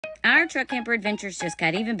Our truck camper adventures just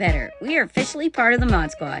got even better. We are officially part of the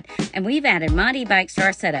Mod Squad, and we've added Mod e-bikes to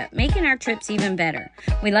our setup, making our trips even better.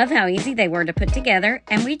 We love how easy they were to put together,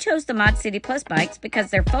 and we chose the Mod City Plus bikes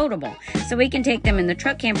because they're foldable, so we can take them in the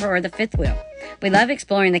truck camper or the fifth wheel. We love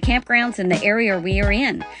exploring the campgrounds in the area we are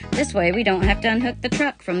in. This way, we don't have to unhook the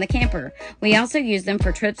truck from the camper. We also use them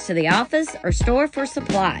for trips to the office or store for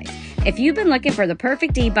supplies. If you've been looking for the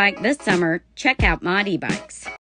perfect e-bike this summer, check out Mod e-bikes.